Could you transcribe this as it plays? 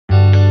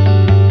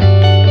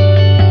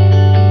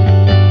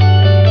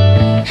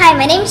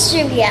my name's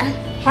Julia.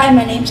 Hi,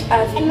 my name's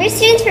Avi. And we're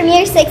students from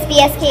Year 6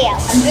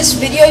 BSKL. And this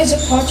video is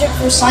a project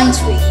for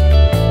Science Week.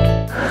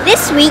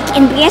 This week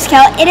in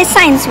BSKL, it is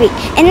Science Week.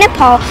 In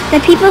Nepal, the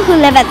people who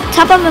live at the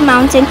top of a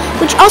mountain,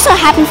 which also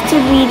happens to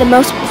be the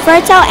most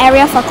fertile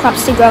area for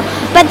crops to grow,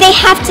 but they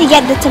have to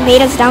get the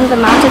tomatoes down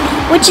the mountain,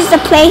 which is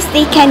the place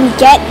they can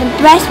get the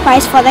best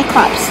price for their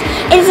crops.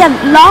 It is a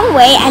long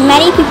way and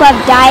many people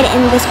have died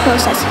in this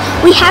process.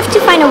 We have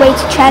to find a way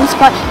to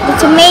transport the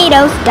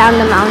tomatoes down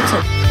the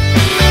mountain.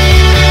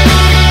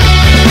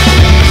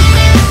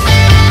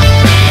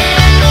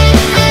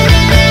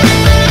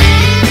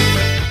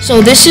 So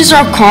this is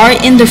our car.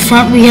 In the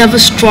front we have a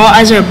straw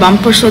as our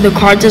bumper so the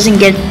car doesn't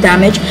get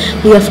damaged.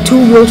 We have two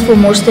wheels for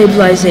more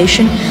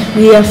stabilization.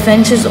 We have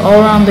fences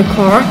all around the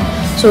car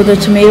so the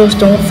tomatoes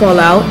don't fall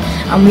out.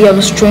 And we have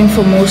a string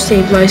for more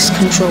stabilized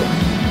control.